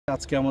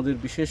আজকে আমাদের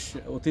বিশেষ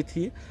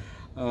অতিথি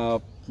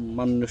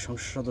মাননীয়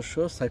সংসদ সদস্য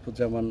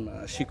সাইফুজ্জামান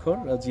শিখর,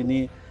 যিনি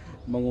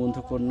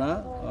বঙ্গবন্ধু কন্যা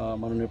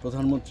মাননীয়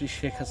প্রধানমন্ত্রী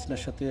শেখ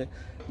হাসিনার সাথে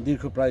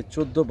দীর্ঘ প্রায়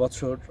 14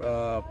 বছর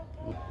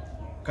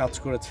কাজ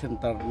করেছেন।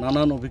 তার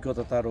নানান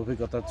অভিজ্ঞতা, তার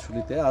অভিজ্ঞতার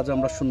ঝুলিতে আজ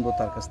আমরা শুনবো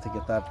তার কাছ থেকে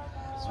তার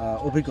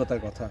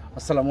অভিজ্ঞতার কথা।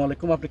 আসসালামু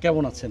আলাইকুম, আপনি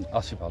কেমন আছেন?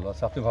 আছি, ভালো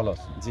আছি। আপনি ভালো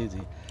আছেন? জি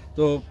জি।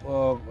 তো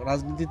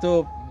রাজনীতি তো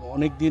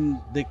অনেক দিন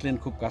দেখলেন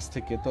খুব কাছ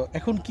থেকে, তো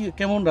এখন কি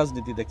কেমন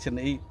রাজনীতি দেখছেন?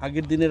 এই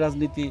আগের দিনের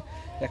রাজনীতি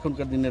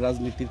এখনকার দিনের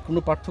রাজনীতির কোনো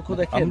পার্থক্য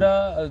দেখেন?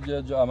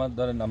 আমরা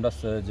ধরেন আমরা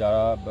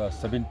যারা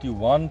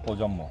 71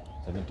 প্রজন্ম,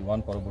 71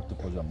 পরবর্তী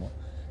প্রজন্ম,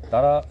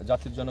 তারা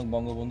জাতির জনক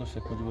বঙ্গবন্ধু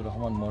শেখ মুজিবুর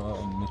রহমান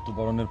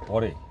মৃত্যুবরণের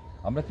পরে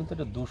আমরা কিন্তু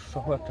একটা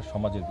দুঃসহ একটা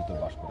সমাজের ভিতর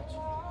বাস করেছি।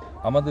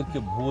 আমাদেরকে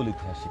ভূগোল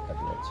ইতিহাস শিক্ষা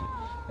দিয়েছি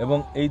এবং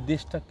এই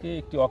দেশটাকে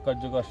একটি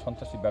অকার্যকর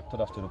সন্ত্রাসী ব্যর্থ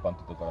রাষ্ট্রে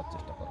রূপান্তরিত করার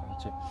চেষ্টা করা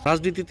হয়েছে।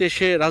 রাজনীতিতে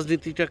এসে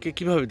রাজনীতিটাকে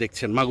কিভাবে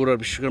দেখছেন? মাগুরার,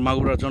 বিশেষ করে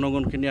মাগুরার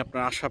জনগণকে নিয়ে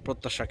আপনার আশা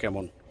প্রত্যাশা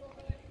কেমন?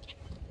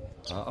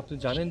 আপনি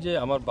জানেন যে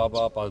আমার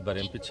বাবা 5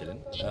 বার এমপি ছিলেন।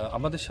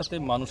 আমাদের সাথে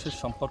মানুষের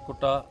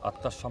সম্পর্কটা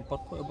আত্মার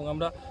সম্পর্ক এবং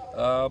আমরা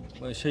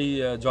সেই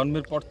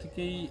জন্মের পর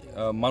থেকেই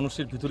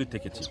মানুষের ভিতরেই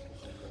থেকেছি।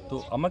 তো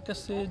আমার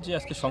কাছে যে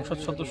আজকে সংসদ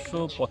সদস্য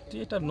পদটি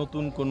এটা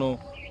নতুন কোনো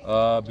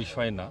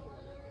বিষয় না।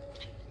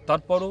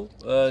 তারপরও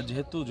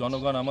যেহেতু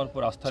জনগণ আমার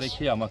উপর আস্থা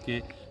রেখে আমাকে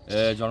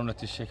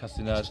জননেত্রী শেখ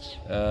হাসিনার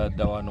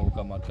দেওয়া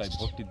নৌকা মার্কায়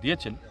ভোটটি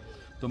দিয়েছেন,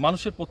 তো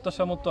মানুষের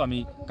প্রত্যাশা মতো আমি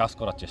কাজ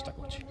করার চেষ্টা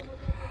করছি।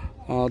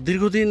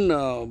 দীর্ঘদিন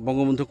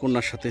বঙ্গবন্ধু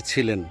কন্যার সাথে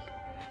ছিলেন,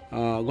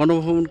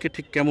 গণভবনকে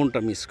ঠিক কেমনটা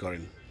মিস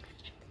করেন?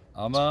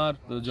 আমার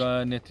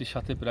নেত্রীর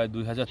সাথে প্রায়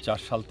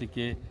 2004 সাল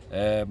থেকে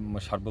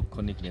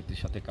সার্বক্ষণিক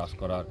নেত্রীর সাথে কাজ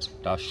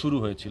করাটা শুরু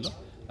হয়েছিল।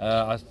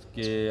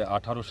 আজকে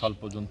 18 সাল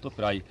পর্যন্ত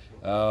প্রায়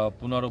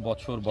 15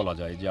 বছর বলা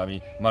যায় যে আমি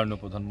মাননীয়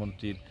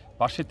প্রধানমন্ত্রীর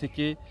পাশে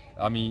থেকে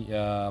আমি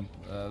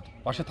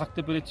পাশে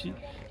থাকতে পেরেছি,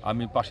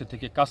 আমি পাশে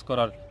থেকে কাজ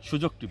করার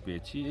সুযোগটি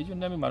পেয়েছি। এই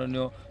জন্য আমি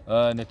মাননীয়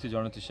নেত্রী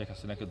জননেত্রী শেখ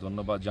হাসিনাকে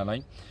ধন্যবাদ জানাই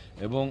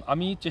এবং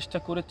আমি চেষ্টা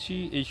করেছি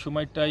এই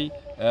সময়টাই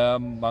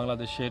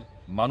বাংলাদেশের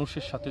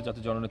মানুষের সাথে যাতে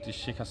জননেত্রী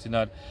শেখ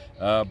হাসিনার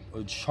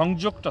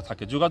সংযোগটা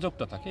থাকে,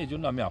 যোগাযোগটা থাকে, এই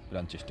জন্য আমি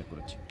আপ্রাণ চেষ্টা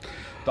করেছি।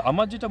 তো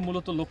আমার যেটা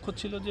মূলত লক্ষ্য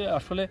ছিল যে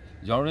আসলে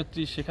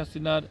জননেত্রী শেখ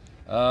হাসিনার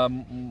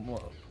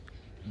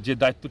যে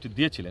দায়িত্বটি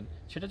দিয়েছিলেন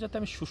সেটা যাতে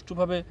আমি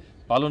সুষ্ঠুভাবে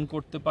পালন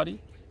করতে পারি,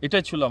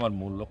 এটাই ছিল আমার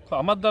মূল লক্ষ্য।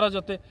 আমার দ্বারা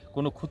যাতে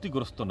কোনো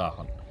ক্ষতিগ্রস্ত না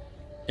হন,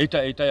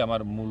 এটাই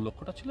আমার মূল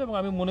লক্ষ্যটা ছিল এবং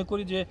আমি মনে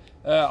করি যে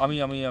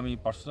আমি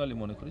পার্সোনালি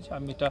মনে করি যে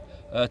আমি এটা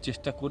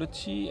চেষ্টা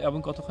করেছি এবং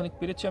কতখানি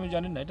পেরেছি আমি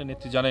জানি না, এটা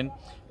নেত্রী জানেন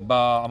বা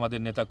আমাদের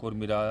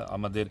নেতাকর্মীরা,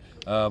 আমাদের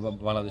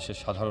বাংলাদেশের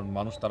সাধারণ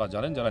মানুষ তারা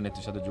জানেন, যারা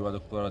নেত্রীর সাথে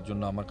যোগাযোগ করার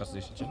জন্য আমার কাছে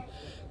এসেছেন,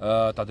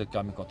 তাদেরকে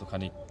আমি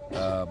কতখানি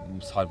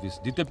সার্ভিস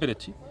দিতে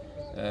পেরেছি,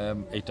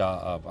 এটা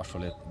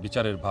আসলে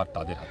বিচারের ভার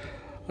তাদের হাতে।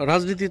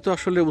 রাজনীতি তো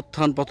আসলে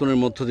উত্থান পতনের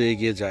মধ্য দিয়ে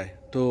এগিয়ে যায়,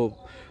 তো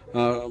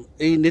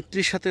এই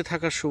নেত্রীর সাথে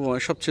থাকার সময়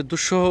সবচেয়ে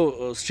দুঃসহ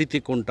স্মৃতি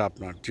কোনটা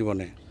আপনার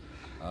জীবনে?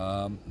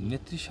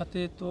 নেত্রীর সাথে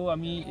তো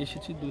আমি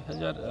এসেছি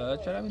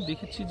 2004। আমি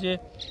দেখেছি যে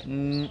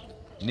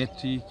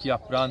নেত্রী কি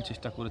আপ্রাণ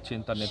চেষ্টা করেছেন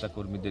তার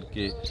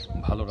নেতাকর্মীদেরকে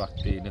ভালো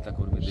রাখতে,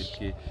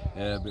 নেতাকর্মীদেরকে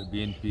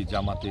বিএনপি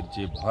জামাতের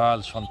যে ভয়াল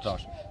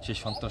সন্ত্রাস, সেই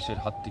সন্ত্রাসের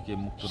হাত থেকে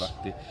মুক্ত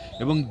রাখতে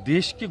এবং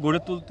দেশকে গড়ে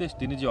তুলতে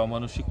তিনি যে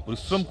অমানসিক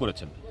পরিশ্রম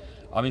করেছেন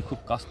আমি খুব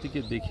কাছ থেকে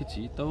দেখেছি।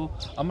 তো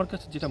আমার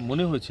কাছে যেটা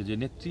মনে হয়েছে যে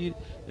নেত্রীর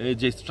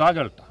যে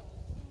স্ট্রাগলটা,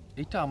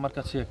 এটা আমার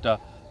কাছে একটা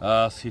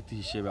স্মৃতি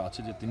হিসেবে আছে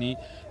যে তিনি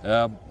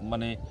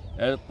মানে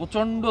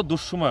প্রচণ্ড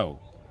দুঃসময়েও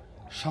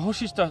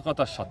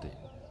সাহসিকতার সাথে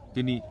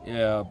তিনি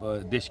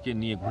দেশকে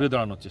নিয়ে ঘুরে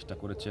দাঁড়ানোর চেষ্টা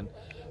করেছেন,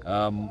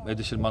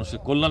 এদেশের মানুষের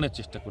কল্যাণের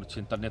চেষ্টা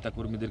করেছেন, তার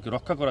নেতাকর্মীদেরকে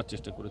রক্ষা করার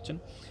চেষ্টা করেছেন।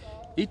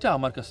 এইটা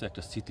আমার কাছে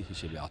একটা স্মৃতি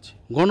হিসেবে আছে।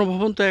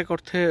 গণভবন তো এক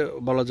অর্থে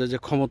বলা যায় যে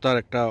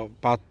ক্ষমতার একটা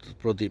পাত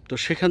প্রদীপ, তো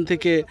সেখান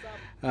থেকে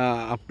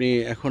আপনি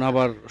এখন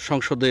আবার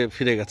সংসদে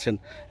ফিরে গেছেন,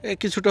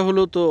 কিছুটা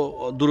হলেও তো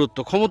দূরত্ব,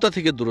 ক্ষমতা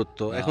থেকে দূরত্ব,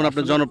 এখন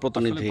আপনি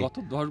জনপ্রতিনিধি। গত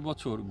 10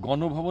 বছর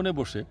গণভবনে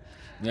বসে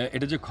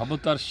এটা যে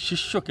ক্ষমতার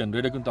শীর্ষ কেন্দ্র,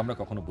 এটা কিন্তু আমরা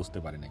কখনো বুঝতে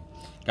পারি নাই।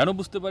 কেন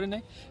বুঝতে পারি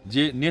নাই?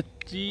 যে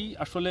নেত্রী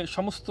আসলে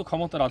সমস্ত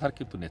ক্ষমতার আধার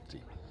কিন্তু নেত্রী,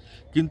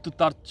 কিন্তু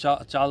তার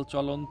চাল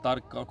চলন, তার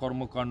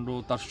কর্মকাণ্ড,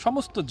 তার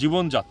সমস্ত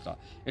জীবনযাত্রা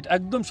এটা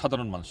একদম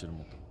সাধারণ মানুষের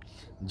মতো,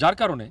 যার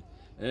কারণে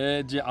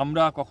যে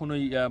আমরা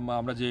কখনোই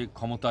আমরা যে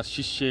ক্ষমতার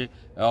শীর্ষে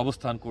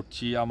অবস্থান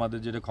করছি, আমাদের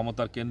যেটা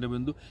ক্ষমতার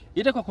কেন্দ্রবিন্দু,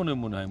 এটা কখনোই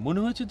মনে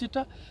হয়েছে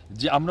যেটা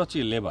যে আমরা হচ্ছে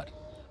লেবার,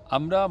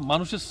 আমরা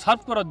মানুষের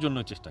সার্ভ করার জন্য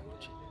চেষ্টা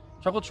করছি।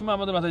 সকল সময়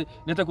আমাদের মাথায়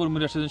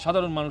নেতাকর্মীরা এসেছেন,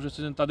 সাধারণ মানুষ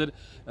এসেছেন, তাদের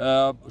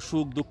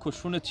সুখ দুঃখ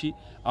শুনেছি,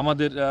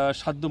 আমাদের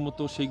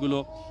সাধ্যমতো সেইগুলো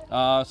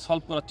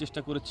সলভ করার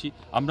চেষ্টা করেছি।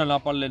 আমরা না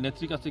পারলে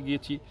নেত্রীর কাছে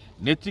গিয়েছি,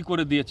 নেত্রী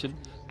করে দিয়েছেন।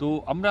 তো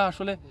আমরা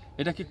আসলে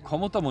এটাকে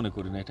ক্ষমতা মনে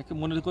করি না, এটাকে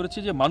মনে করেছি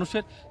যে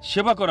মানুষের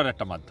সেবা করার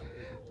একটা মাধ্যম।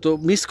 তো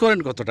মিস করেন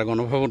কতটা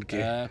গণভবনকে?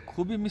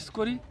 খুবই মিস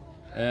করি,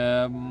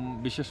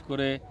 বিশেষ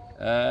করে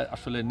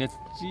আসলে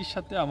নেত্রীর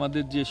সাথে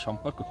আমাদের যে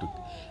সম্পর্কটুকু,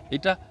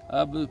 এটা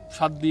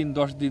 7 দিন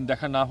 10 দিন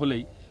দেখা না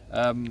হলেই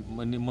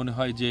মনে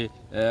হয় যে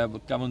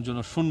কেমন যেন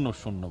শূন্য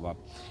শূন্য ভাব।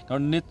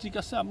 কারণ নেত্রীর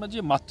কাছে আমরা যে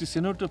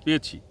মাতৃস্নেহটা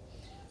পেয়েছি,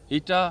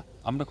 এটা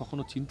আমরা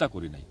কখনো চিন্তা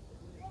করি নাই।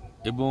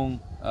 এবং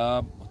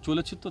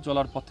চলেছি তো,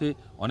 চলার পথে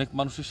অনেক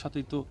মানুষের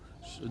সাথেই তো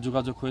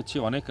যোগাযোগ হয়েছে,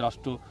 অনেক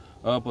রাষ্ট্র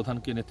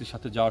প্রধানকে নেত্রীর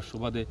সাথে যাওয়ার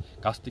সুবাদে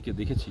কাছ থেকে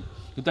দেখেছি,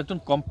 কিন্তু একজন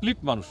কমপ্লিট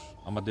মানুষ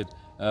আমাদের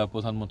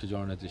প্রধানমন্ত্রী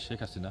জননেত্রী শেখ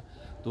হাসিনা।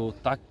 তো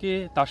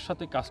তার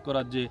সাথে কাজ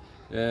করার যে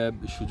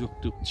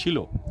সুযোগটুকু ছিল,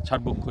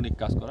 সার্বক্ষণিক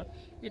কাজ করার,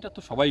 এটা তো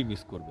সবাই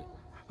মিস করবে।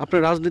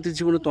 আপনার রাজনীতির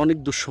জীবনে তো অনেক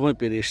দুঃসময়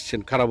পেরিয়ে এসেছেন,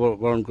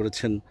 কারাবরণ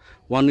করেছেন,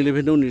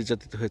 1/11-এও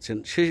নির্যাতিত হয়েছেন,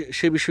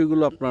 সেই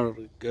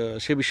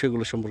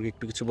বিষয়গুলো সম্পর্কে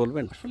একটু কিছু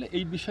বলবেন? আসলে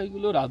এই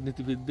বিষয়গুলো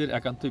রাজনীতিবিদদের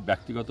একান্তই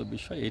ব্যক্তিগত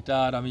বিষয়, এটা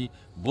আর আমি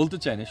বলতে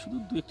চাই না। শুধু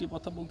দু একটি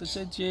কথা বলতে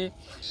চাই যে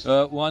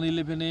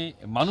 1/11-এ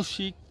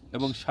মানসিক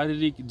এবং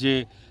শারীরিক যে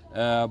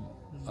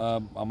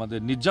আমাদের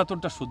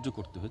নির্যাতনটা সহ্য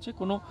করতে হয়েছে,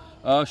 কোনো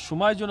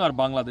সময় যেন আর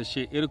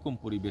বাংলাদেশে এরকম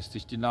পরিবেশ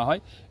সৃষ্টি না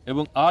হয়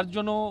এবং আর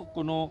যেন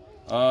কোনো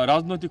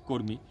রাজনৈতিক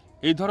কর্মী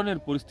এই ধরনের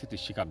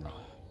পরিস্থিতির শিকার না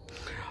হয়।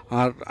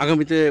 আর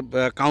আগামীতে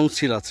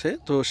কাউন্সিল আছে,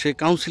 তো সেই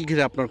কাউন্সিল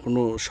ঘিরে আপনার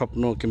কোনো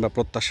স্বপ্ন কিংবা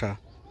প্রত্যাশা?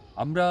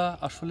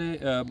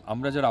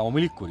 আমরা যারা আওয়ামী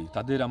লীগ করি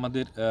তাদের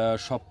আমাদের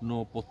স্বপ্ন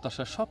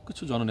প্রত্যাশা সব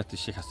কিছু জননেত্রী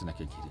শেখ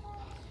হাসিনাকে ঘিরে।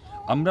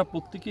 আমরা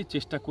প্রত্যেকেই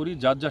চেষ্টা করি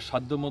যার যার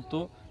সাধ্যমতো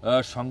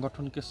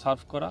সংগঠনকে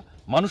সার্ভ করা,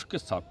 মানুষকে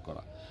সার্ভ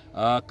করা।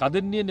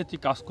 কাদের নিয়ে নেত্রী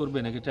কাজ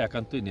করবেন এটা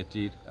একান্তই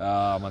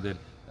আমাদের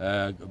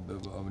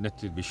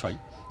নেত্রীর বিষয়।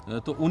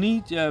 তো উনি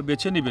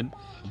বেছে নেবেন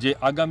যে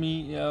আগামী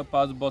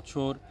 5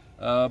 বছর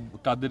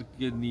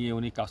কাদেরকে নিয়ে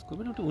উনি কাজ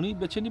করবেন, ওটা উনি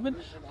বেছে নেবেন।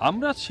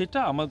 আমরা সেটা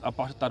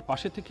তার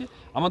পাশে থেকে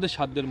আমাদের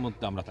সাধ্যের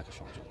মধ্যে আমরা তাকে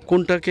সহযোগ।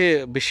 কোনটাকে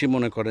বেশি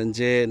মনে করেন,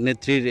 যে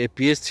নেত্রীর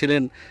এপিএস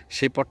ছিলেন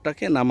সেই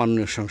পদটাকে, না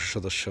মাননীয় সংসদ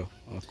সদস্য,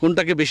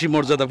 কোনটাকে বেশি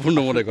মর্যাদাপূর্ণ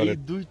মনে করেন?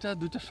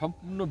 দুইটা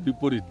সম্পূর্ণ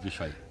বিপরীত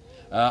বিষয়।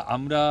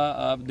 আমরা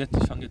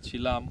নেত্রীর সঙ্গে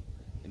ছিলাম,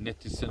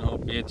 নেত্রীর স্নেহ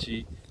পেয়েছি,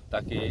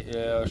 তাকে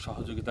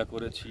সহযোগিতা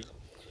করেছি,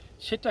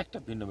 সেটা একটা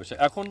ভিন্ন বিষয়।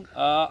 এখন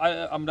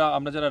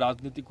আমরা যারা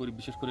রাজনীতি করি,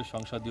 বিশেষ করে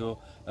সংসদীয়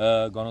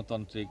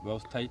গণতান্ত্রিক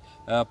ব্যবস্থায়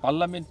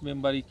পার্লামেন্ট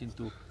মেম্বারই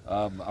কিন্তু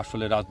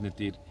আসলে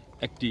রাজনীতির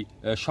একটি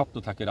স্বপ্ন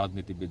থাকে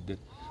রাজনীতিবিদদের।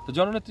 তো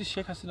জননেত্রী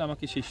শেখ হাসিনা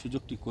আমাকে সেই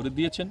সুযোগটি করে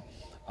দিয়েছেন।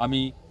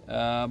 আমি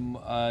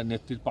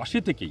নেত্রীর পাশে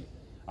থেকেই,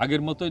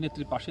 আগের মতোই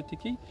নেত্রীর পাশে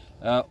থেকেই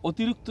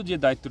অতিরিক্ত যে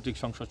দায়িত্বটি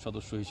সংসদ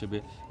সদস্য হিসেবে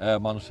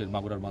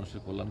মাগুরার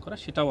মানুষের কল্যাণ করা,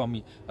 সেটাও আমি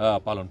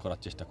পালন করার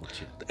চেষ্টা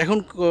করছি। এখন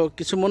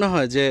কিছু মনে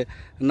হয় যে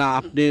না,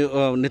 আপনি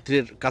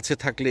নেত্রীর কাছে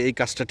থাকলে এই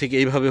কাজটা ঠিক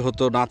এইভাবে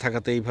হতো, না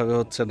থাকাতে এইভাবে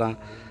হচ্ছে না,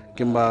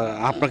 কিংবা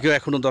আপনাকেও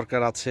এখনো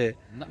দরকার আছে?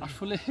 না,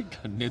 আসলে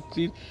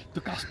নেত্রীর তো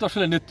কাজ তো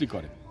আসলে নেত্রী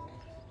করে,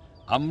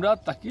 আমরা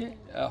তাকে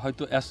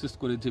হয়তো অ্যাসেস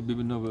করেছি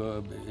বিভিন্ন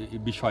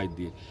বিষয়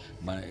দিয়ে।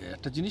 মানে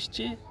একটা জিনিস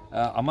যে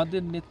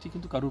আমাদের নেত্রী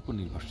কিন্তু কারোর উপর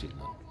নির্ভরশীল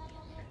নন,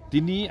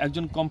 তিনি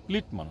একজন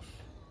কমপ্লিট মানুষ।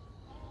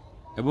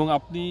 এবং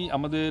আপনি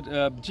আমাদের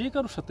যে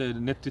কারোর সাথে,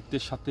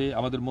 নেতৃত্বের সাথে,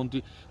 আমাদের মন্ত্রী,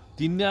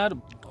 তিনি আর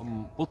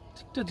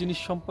প্রত্যেকটা জিনিস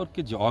সম্পর্কে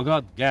যে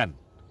অগাধ জ্ঞান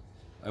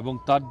এবং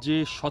তার যে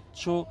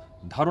স্বচ্ছ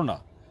ধারণা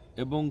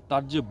এবং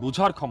তার যে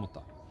বোঝার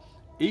ক্ষমতা,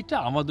 এইটা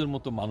আমাদের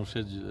মতো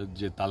মানুষের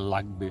যে তার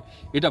লাগবে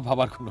এটা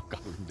ভাবার কোনো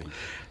কারণ নেই।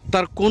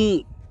 তার কোন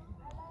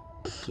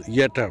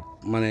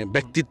মানে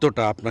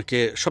ব্যক্তিত্বটা আপনাকে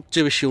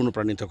সবচেয়ে বেশি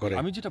অনুপ্রাণিত করে?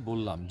 আমি যেটা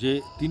বললাম যে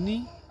তিনি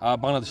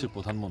বাংলাদেশের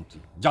প্রধানমন্ত্রী,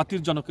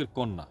 জাতির জনকের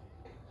কন্যা,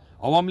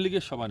 আওয়ামী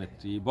লীগের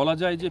সভানেত্রী। বলা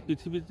যায় যে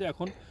পৃথিবীতে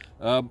এখন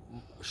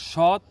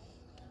সৎ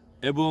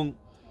এবং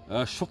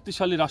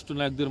শক্তিশালী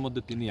রাষ্ট্রনায়কদের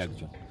মধ্যে তিনি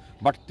একজন,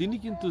 বাট তিনি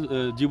কিন্তু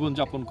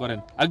জীবনযাপন করেন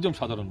একজন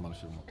সাধারণ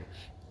মানুষের মতো।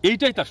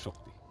 এইটাই তার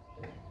শক্তি।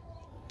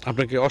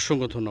 আপনাকে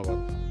অসংখ্য ধন্যবাদ।